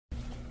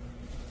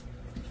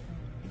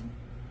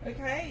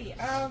Okay,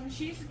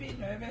 she's a bit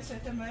nervous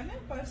at the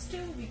moment, but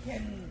still we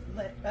can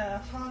let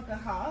hug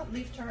her,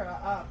 lift her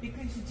up,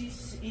 because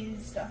this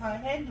is her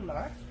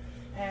handler,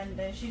 and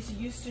she's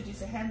used to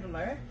this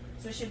handler,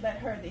 so she let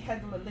the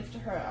handler lift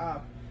her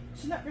up.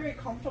 She's not very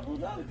comfortable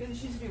though, because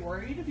she's a bit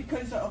worried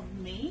because of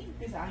me,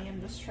 because I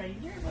am the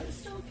stranger, but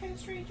still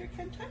stranger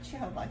can touch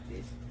her like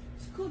this.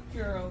 It's a good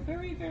girl,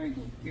 very, very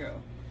good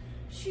girl.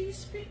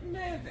 She's a bit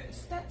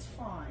nervous, that's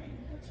fine,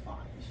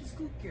 she's a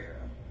good girl.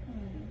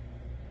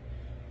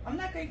 I'm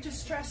not going to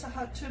stress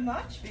her too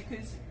much,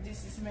 because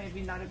this is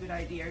maybe not a good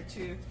idea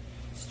to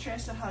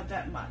stress her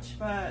that much,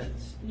 but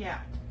yeah,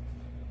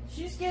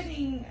 she's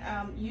getting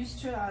used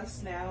to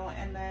us now,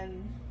 and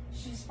then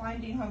she's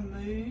finding her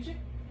mood,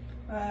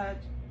 but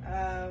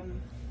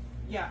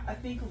yeah, I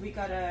think we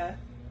gotta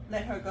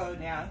let her go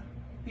now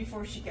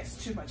before she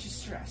gets too much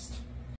stressed.